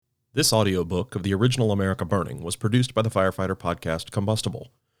This audiobook of the original America Burning was produced by the firefighter podcast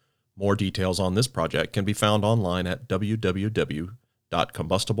Combustible. More details on this project can be found online at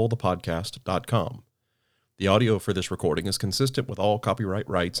www.combustiblethepodcast.com. The audio for this recording is consistent with all copyright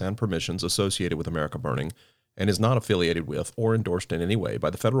rights and permissions associated with America Burning and is not affiliated with or endorsed in any way by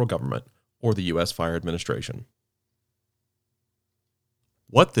the federal government or the U.S. Fire Administration.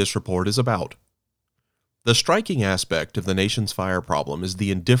 What this report is about. The striking aspect of the nation's fire problem is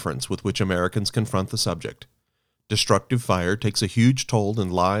the indifference with which Americans confront the subject. Destructive fire takes a huge toll in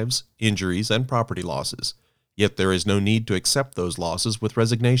lives, injuries, and property losses, yet there is no need to accept those losses with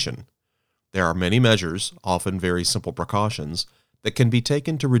resignation. There are many measures, often very simple precautions, that can be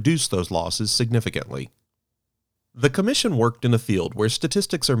taken to reduce those losses significantly. The Commission worked in a field where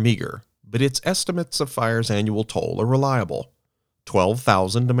statistics are meager, but its estimates of fire's annual toll are reliable.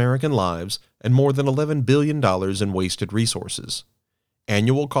 12,000 American lives and more than $11 billion in wasted resources.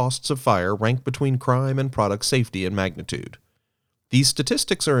 Annual costs of fire rank between crime and product safety in magnitude. These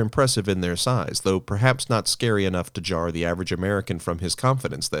statistics are impressive in their size, though perhaps not scary enough to jar the average American from his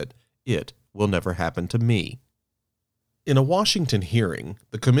confidence that it will never happen to me. In a Washington hearing,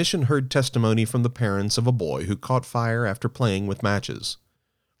 the Commission heard testimony from the parents of a boy who caught fire after playing with matches.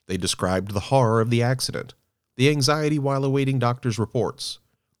 They described the horror of the accident, the anxiety while awaiting doctors' reports,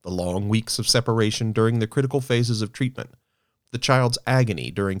 the long weeks of separation during the critical phases of treatment, the child's agony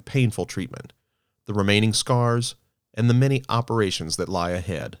during painful treatment, the remaining scars, and the many operations that lie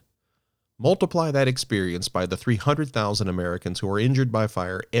ahead. Multiply that experience by the 300,000 Americans who are injured by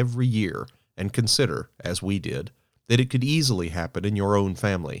fire every year and consider, as we did, that it could easily happen in your own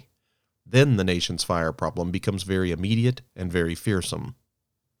family. Then the nation's fire problem becomes very immediate and very fearsome.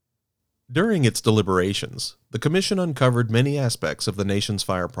 During its deliberations, the Commission uncovered many aspects of the nation's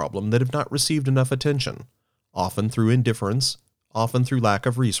fire problem that have not received enough attention, often through indifference, often through lack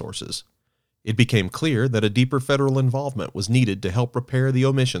of resources. It became clear that a deeper federal involvement was needed to help repair the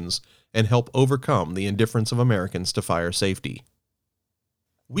omissions and help overcome the indifference of Americans to fire safety.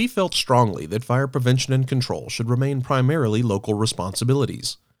 We felt strongly that fire prevention and control should remain primarily local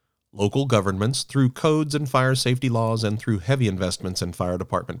responsibilities. Local governments, through codes and fire safety laws and through heavy investments in fire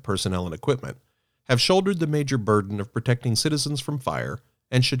department personnel and equipment, have shouldered the major burden of protecting citizens from fire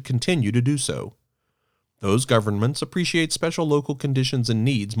and should continue to do so. Those governments appreciate special local conditions and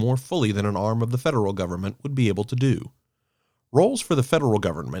needs more fully than an arm of the federal government would be able to do. Roles for the federal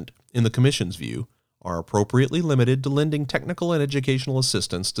government, in the Commission's view, are appropriately limited to lending technical and educational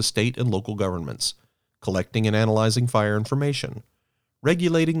assistance to state and local governments, collecting and analyzing fire information,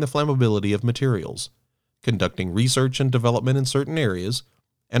 regulating the flammability of materials, conducting research and development in certain areas,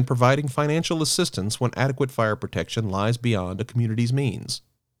 and providing financial assistance when adequate fire protection lies beyond a community's means.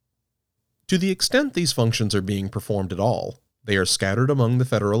 To the extent these functions are being performed at all, they are scattered among the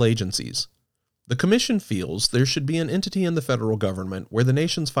federal agencies. The Commission feels there should be an entity in the federal government where the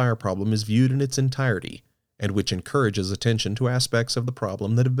nation's fire problem is viewed in its entirety, and which encourages attention to aspects of the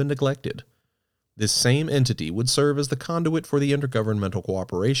problem that have been neglected. This same entity would serve as the conduit for the intergovernmental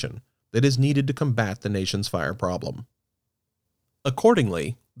cooperation that is needed to combat the nation's fire problem.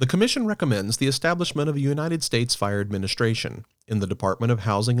 Accordingly, the Commission recommends the establishment of a United States Fire Administration in the Department of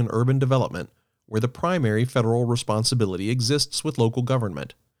Housing and Urban Development, where the primary federal responsibility exists with local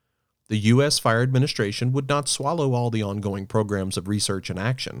government. The U.S. Fire Administration would not swallow all the ongoing programs of research and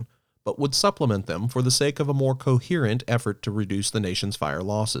action, but would supplement them for the sake of a more coherent effort to reduce the nation's fire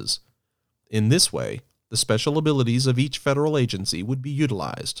losses. In this way, the special abilities of each federal agency would be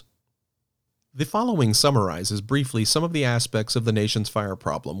utilized. The following summarizes briefly some of the aspects of the nation's fire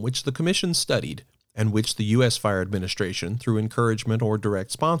problem which the Commission studied and which the U.S. Fire Administration, through encouragement or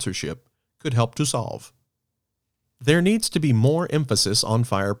direct sponsorship, could help to solve. There needs to be more emphasis on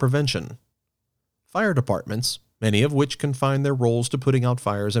fire prevention. Fire departments, many of which confine their roles to putting out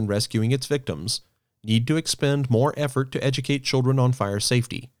fires and rescuing its victims, need to expend more effort to educate children on fire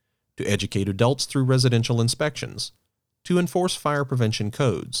safety, to educate adults through residential inspections, to enforce fire prevention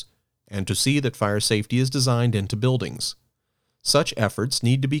codes, and to see that fire safety is designed into buildings. Such efforts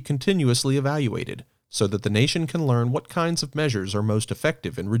need to be continuously evaluated so that the nation can learn what kinds of measures are most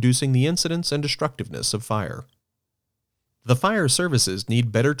effective in reducing the incidence and destructiveness of fire. The fire services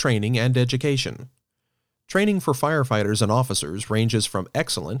need better training and education. Training for firefighters and officers ranges from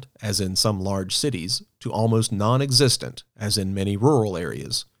excellent, as in some large cities, to almost non-existent, as in many rural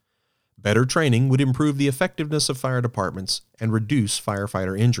areas. Better training would improve the effectiveness of fire departments and reduce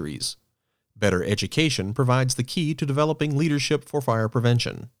firefighter injuries. Better education provides the key to developing leadership for fire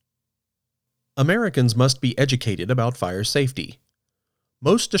prevention. Americans must be educated about fire safety.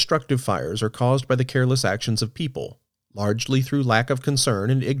 Most destructive fires are caused by the careless actions of people, largely through lack of concern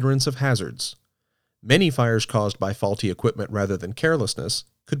and ignorance of hazards. Many fires caused by faulty equipment rather than carelessness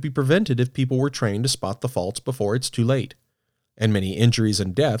could be prevented if people were trained to spot the faults before it's too late. And many injuries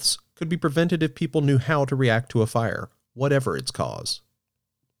and deaths could be prevented if people knew how to react to a fire, whatever its cause.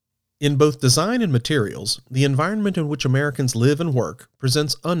 In both design and materials, the environment in which Americans live and work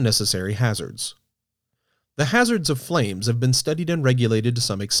presents unnecessary hazards. The hazards of flames have been studied and regulated to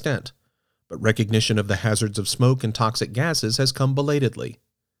some extent, but recognition of the hazards of smoke and toxic gases has come belatedly.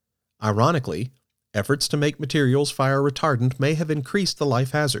 Ironically, efforts to make materials fire retardant may have increased the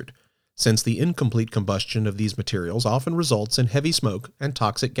life hazard, since the incomplete combustion of these materials often results in heavy smoke and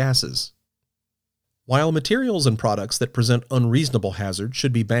toxic gases. While materials and products that present unreasonable hazards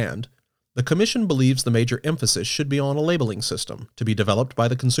should be banned, the Commission believes the major emphasis should be on a labeling system to be developed by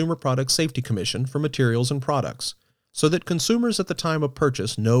the Consumer Product Safety Commission for materials and products, so that consumers at the time of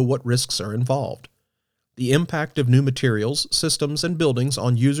purchase know what risks are involved. The impact of new materials, systems, and buildings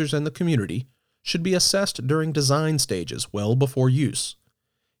on users and the community should be assessed during design stages well before use.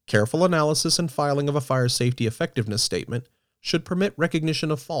 Careful analysis and filing of a fire safety effectiveness statement should permit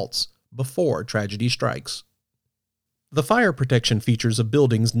recognition of faults before tragedy strikes. The fire protection features of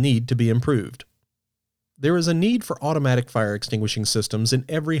buildings need to be improved. There is a need for automatic fire extinguishing systems in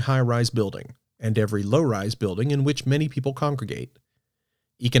every high-rise building and every low-rise building in which many people congregate.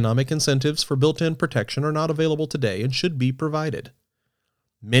 Economic incentives for built-in protection are not available today and should be provided.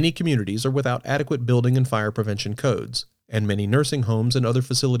 Many communities are without adequate building and fire prevention codes, and many nursing homes and other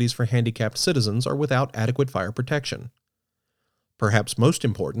facilities for handicapped citizens are without adequate fire protection. Perhaps most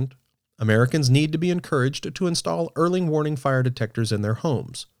important, Americans need to be encouraged to install early warning fire detectors in their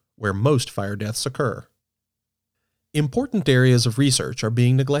homes, where most fire deaths occur. Important areas of research are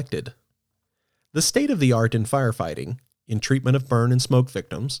being neglected. The state-of-the-art in firefighting, in treatment of burn and smoke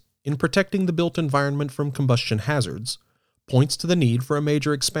victims, in protecting the built environment from combustion hazards, points to the need for a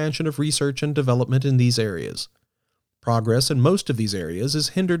major expansion of research and development in these areas. Progress in most of these areas is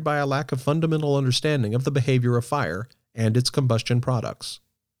hindered by a lack of fundamental understanding of the behavior of fire and its combustion products.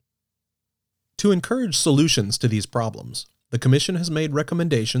 To encourage solutions to these problems, the Commission has made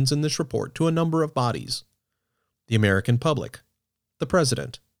recommendations in this report to a number of bodies: the American public, the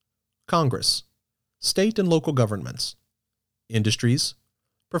President, Congress, state and local governments, industries,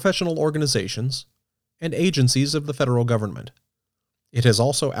 professional organizations, and agencies of the federal government. It has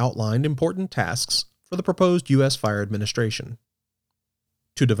also outlined important tasks for the proposed U.S. Fire Administration.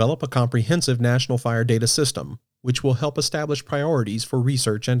 To develop a comprehensive national fire data system, which will help establish priorities for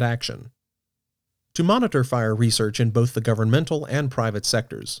research and action. To monitor fire research in both the governmental and private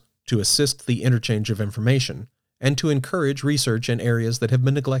sectors, to assist the interchange of information, and to encourage research in areas that have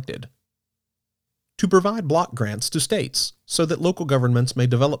been neglected. To provide block grants to states so that local governments may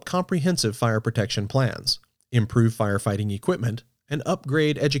develop comprehensive fire protection plans, improve firefighting equipment, and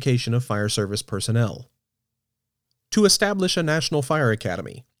upgrade education of fire service personnel. To establish a National Fire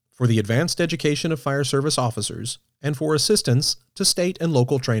Academy for the advanced education of fire service officers and for assistance to state and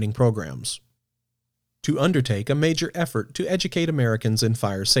local training programs. To undertake a major effort to educate Americans in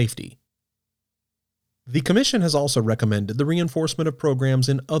fire safety. The Commission has also recommended the reinforcement of programs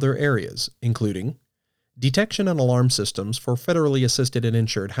in other areas, including detection and alarm systems for federally assisted and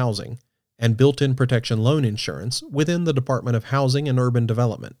insured housing, and built-in protection loan insurance within the Department of Housing and Urban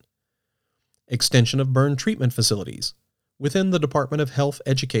Development, extension of burn treatment facilities within the Department of Health,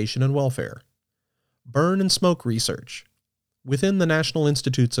 Education, and Welfare, burn and smoke research within the National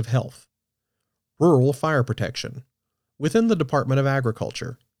Institutes of Health, rural fire protection within the Department of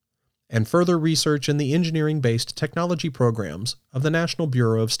Agriculture, and further research in the engineering-based technology programs of the National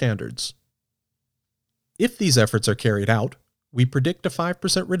Bureau of Standards. If these efforts are carried out, we predict a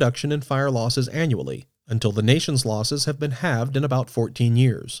 5% reduction in fire losses annually until the nation's losses have been halved in about 14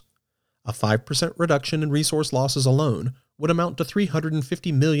 years. A 5% reduction in resource losses alone would amount to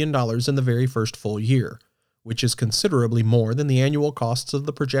 $350 million in the very first full year, which is considerably more than the annual costs of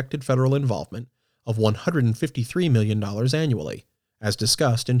the projected federal involvement of $153 million annually, as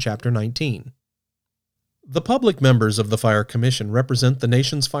discussed in Chapter 19. The public members of the Fire Commission represent the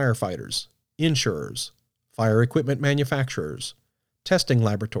nation's firefighters, insurers, fire equipment manufacturers, testing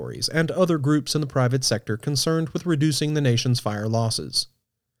laboratories, and other groups in the private sector concerned with reducing the nation's fire losses.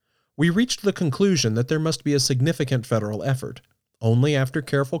 We reached the conclusion that there must be a significant federal effort, only after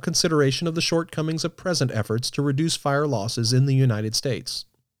careful consideration of the shortcomings of present efforts to reduce fire losses in the United States.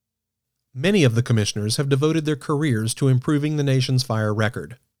 Many of the commissioners have devoted their careers to improving the nation's fire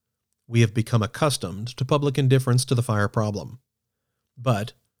record. We have become accustomed to public indifference to the fire problem.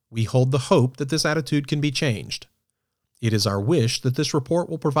 But we hold the hope that this attitude can be changed. It is our wish that this report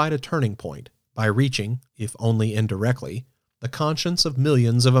will provide a turning point by reaching, if only indirectly, the conscience of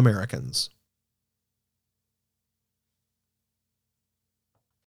millions of Americans.